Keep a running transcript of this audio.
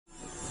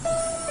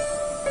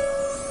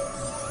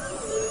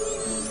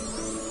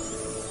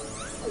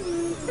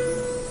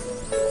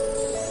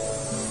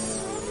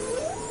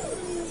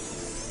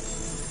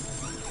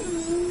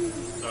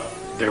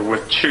there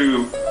were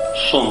two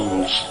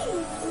suns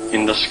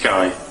in the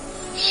sky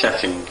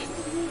setting.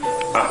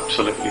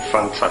 Absolutely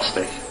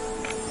fantastic.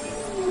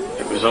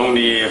 It was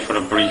only here for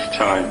a brief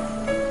time.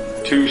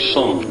 Two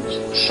suns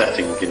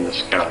setting in the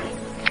sky.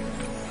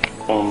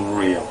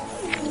 Unreal.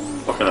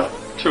 Look at that,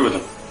 two of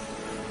them.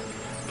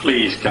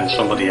 Please, can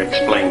somebody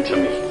explain to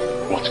me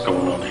what's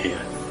going on here?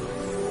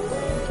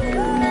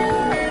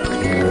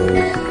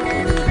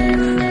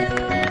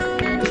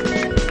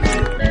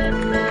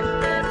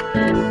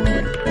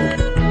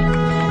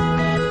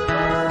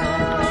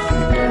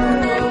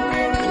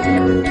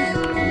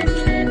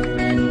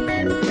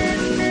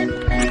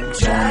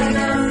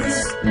 Dragons,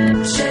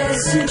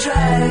 chasing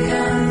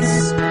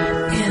dragons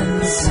in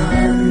the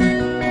sun,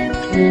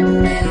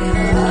 in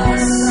the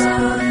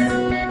sun.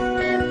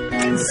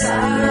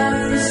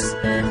 Sirens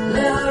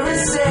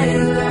luring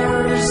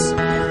sailors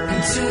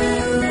into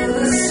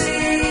the sea.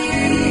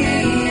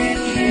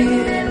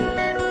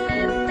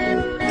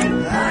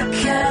 I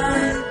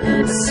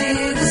can see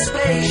the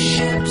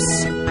spaceships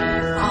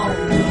on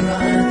the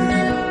run,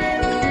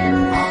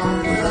 on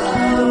the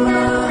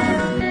run,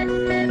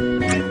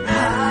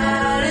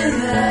 hiding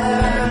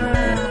there,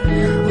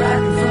 right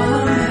in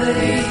front of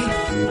me.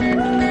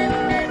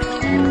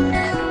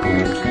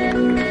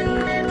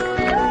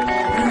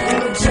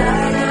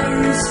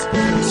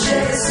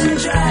 Chasing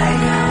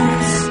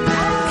dragons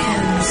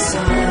in the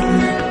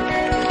sun,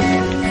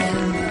 in the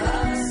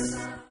sun.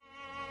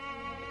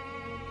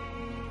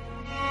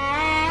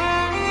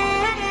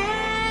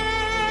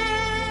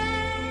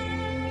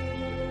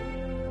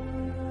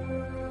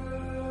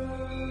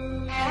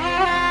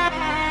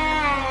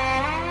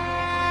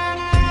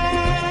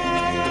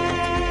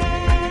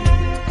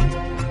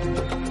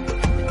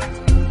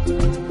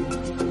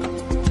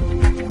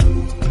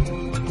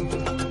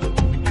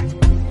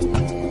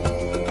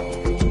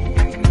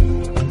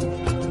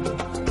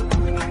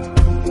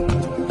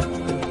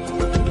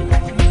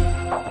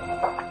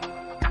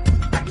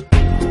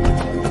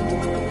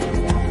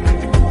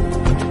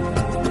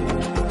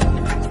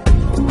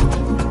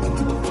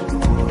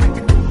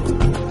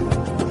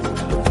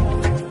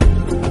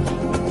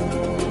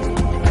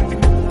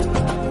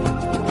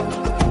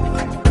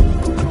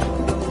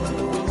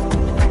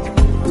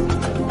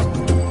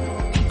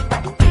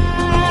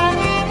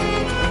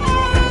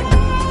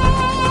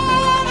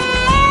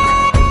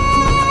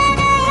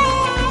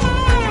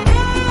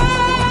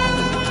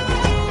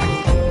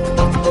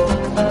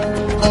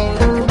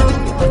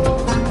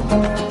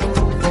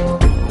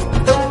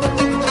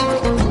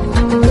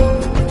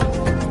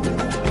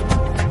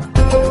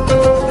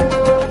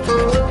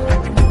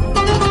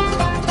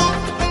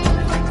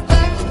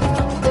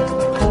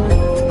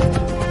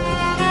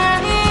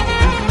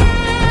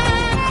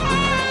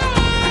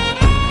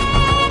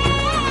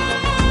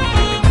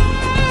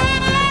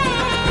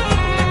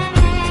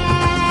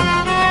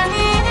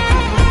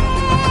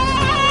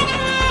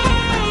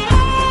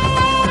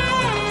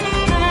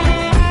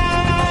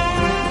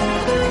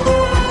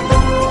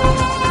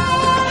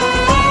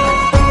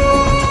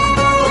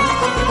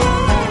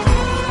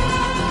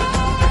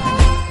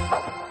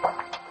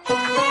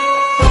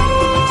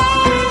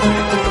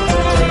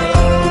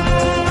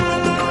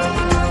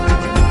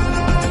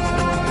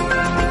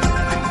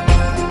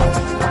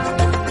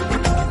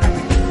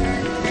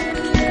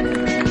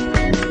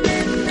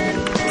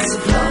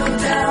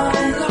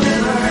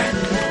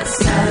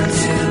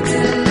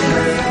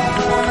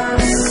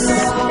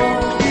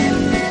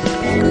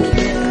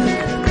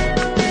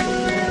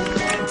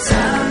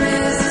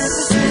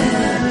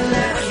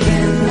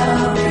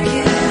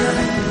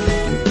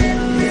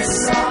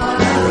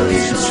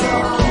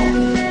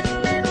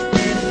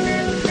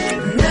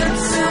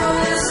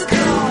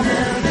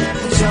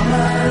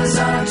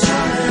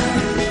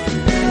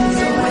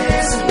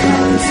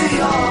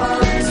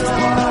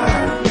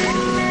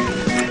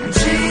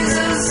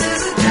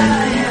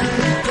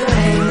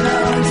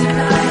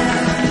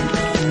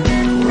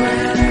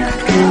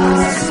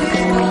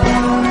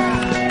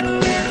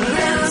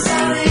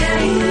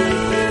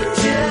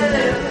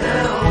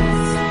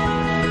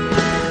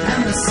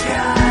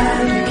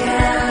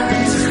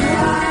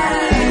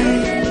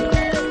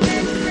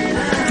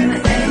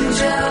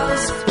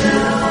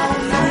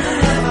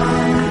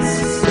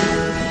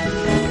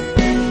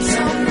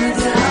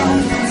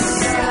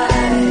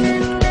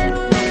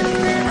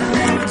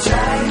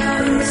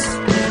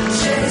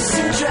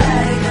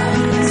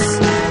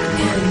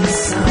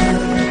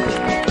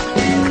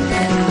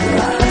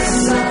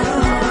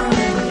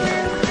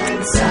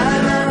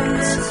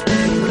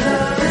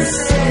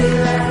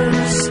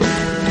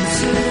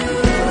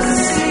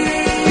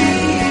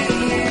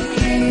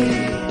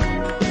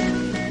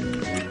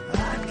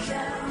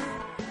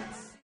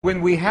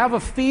 When we have a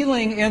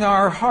feeling in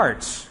our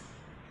hearts,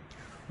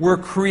 we're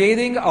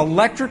creating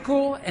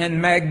electrical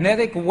and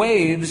magnetic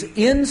waves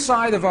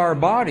inside of our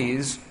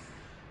bodies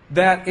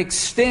that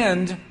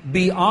extend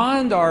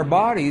beyond our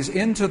bodies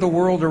into the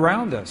world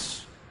around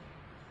us.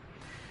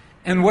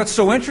 And what's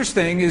so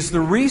interesting is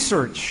the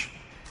research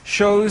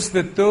shows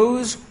that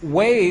those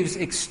waves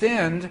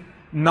extend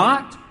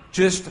not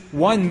just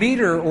 1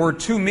 meter or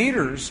 2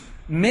 meters,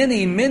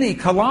 many, many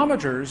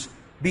kilometers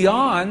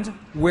beyond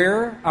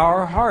where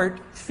our heart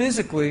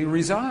physically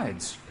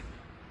resides.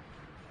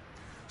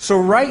 So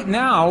right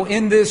now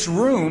in this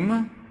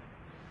room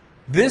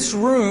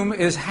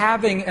is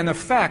having an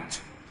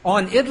effect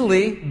on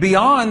Italy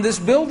beyond this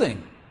building,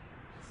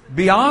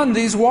 beyond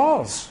these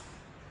walls.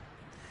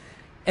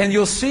 And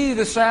you'll see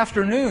this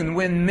afternoon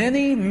when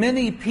many,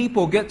 many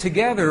people get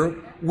together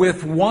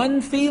with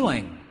one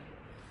feeling,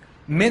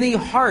 many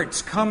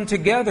hearts come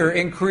together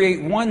and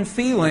create one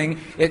feeling,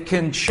 it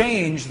can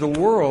change the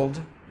world,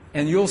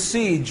 and you'll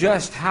see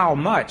just how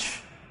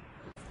much.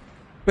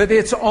 But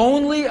it's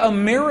only a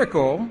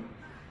miracle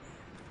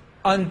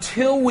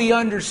until we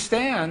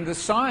understand the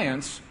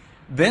science.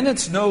 Then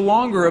it's no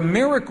longer a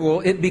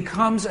miracle, it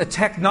becomes a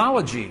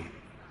technology,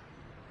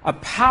 a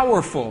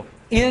powerful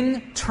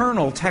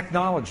internal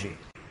technology.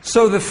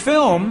 So this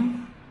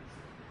film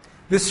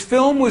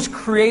was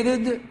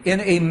created in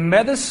a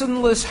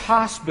medicineless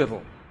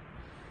hospital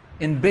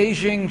in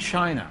Beijing,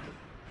 China.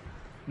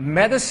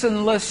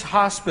 Medicineless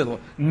hospital.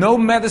 No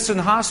medicine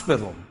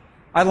hospital.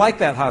 I like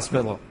that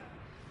hospital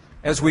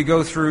as we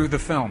go through the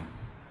film.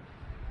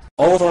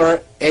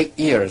 Over 8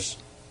 years,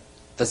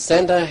 the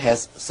center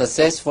has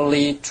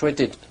successfully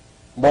treated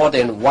more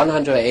than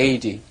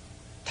 180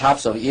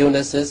 types of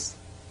illnesses,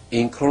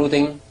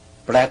 including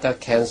bladder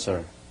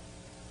cancer.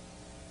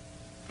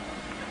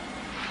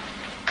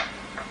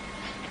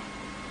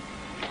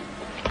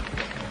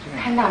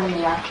 看到了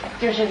没有？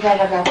就是在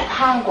这个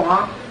膀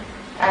胱，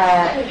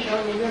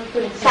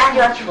三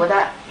角球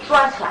的左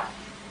侧，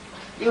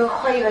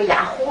和一个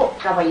压壶，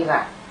这么一个。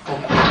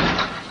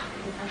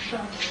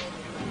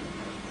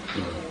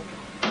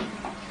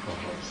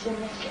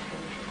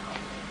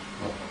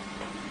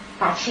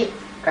发气，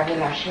各位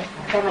老师，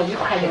咱们一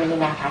块用你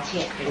们发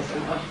气。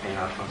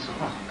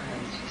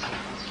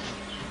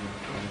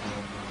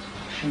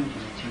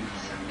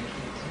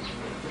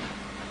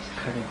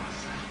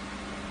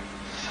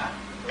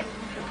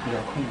遥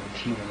控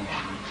听着那个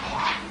哗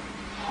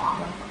哗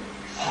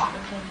哗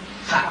散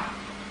散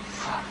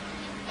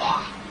哗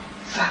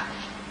散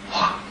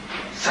哗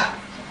散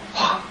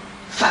哗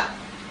散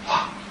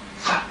哗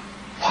散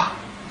哗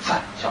散，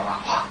晓得吧？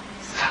哗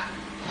散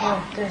哗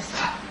对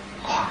散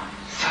哗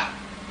散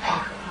哗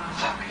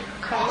散，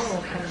看那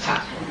个看散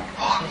哗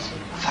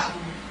散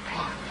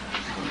哗。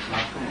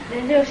人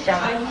就想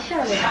着一下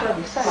就彻底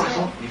散了。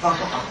你放手，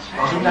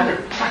老师在这儿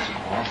散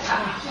散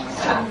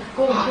散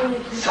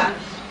散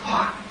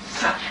哗。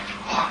散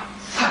哗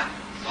散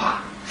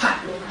哗散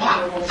哗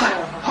散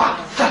哗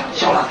散，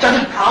小了，站住！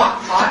好，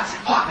散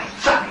哗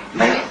散，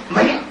没了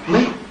没了没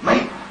了没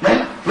了没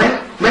了没了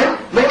没了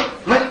没了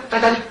没了，再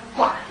站住！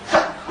哗散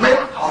没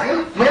了，好没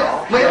了没了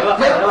没了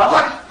没了，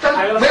哗站住！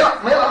没了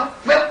没了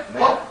没了，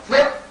好没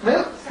了没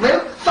了没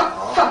了，散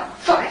散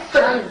散散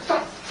散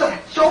散，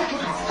消除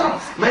散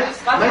没了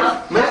没了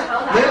没了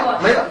没了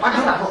没了，完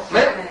成打破没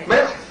了没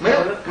了没了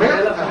没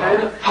了没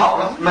了，好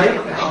了没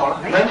了好了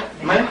没了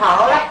没了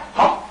好了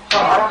好。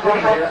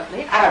2个，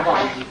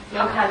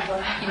能看出来，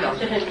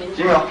这是您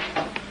几秒？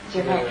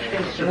几分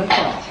？10分钟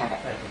下来。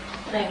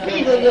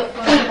那个就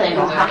1分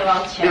钟哈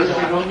，60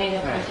分钟那个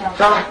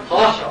上来，走，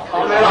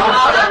好，没了。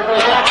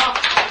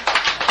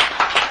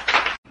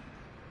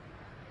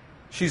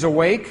She's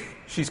awake,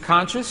 she's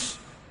conscious.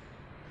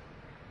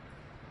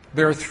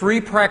 There are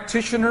 3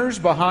 practitioners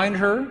behind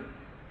her.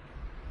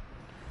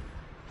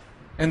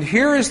 And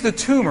here is the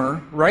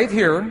tumor, right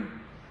here.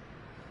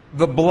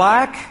 The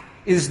black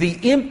is the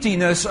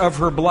emptiness of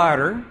her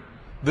bladder.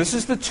 This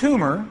is the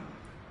tumor.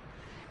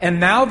 And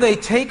now they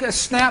take a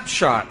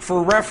snapshot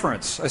for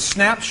reference, a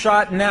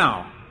snapshot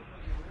now.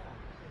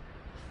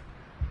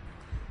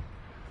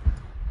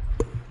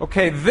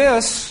 Okay,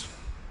 this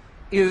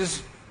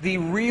is the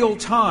real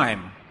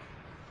time.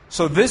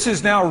 So this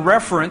is now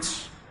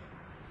reference.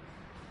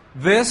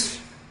 This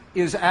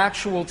is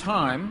actual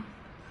time.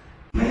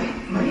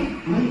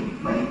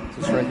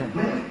 This right here.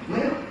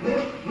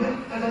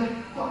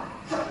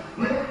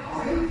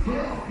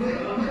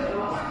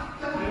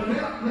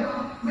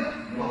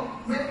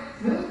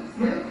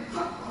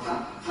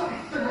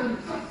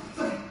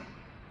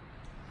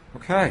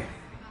 Okay.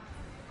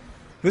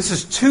 This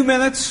is 2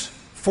 minutes,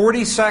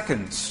 40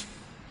 seconds.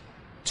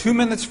 2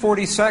 minutes,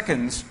 40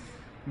 seconds.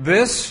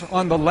 This,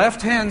 on the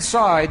left-hand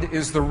side,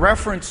 is the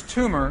reference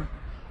tumor.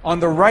 On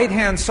the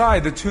right-hand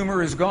side, the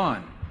tumor is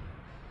gone.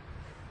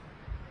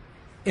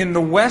 In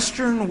the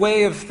Western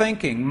way of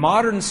thinking,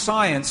 modern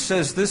science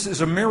says this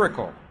is a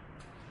miracle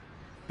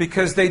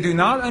because they do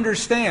not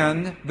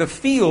understand the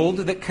field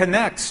that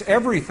connects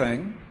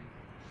everything,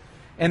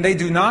 and they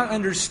do not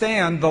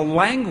understand the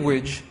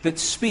language that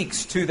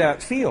speaks to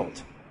that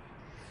field.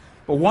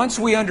 But once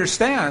we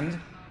understand,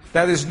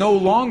 that is no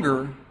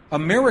longer a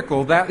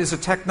miracle, that is a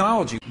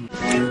technology.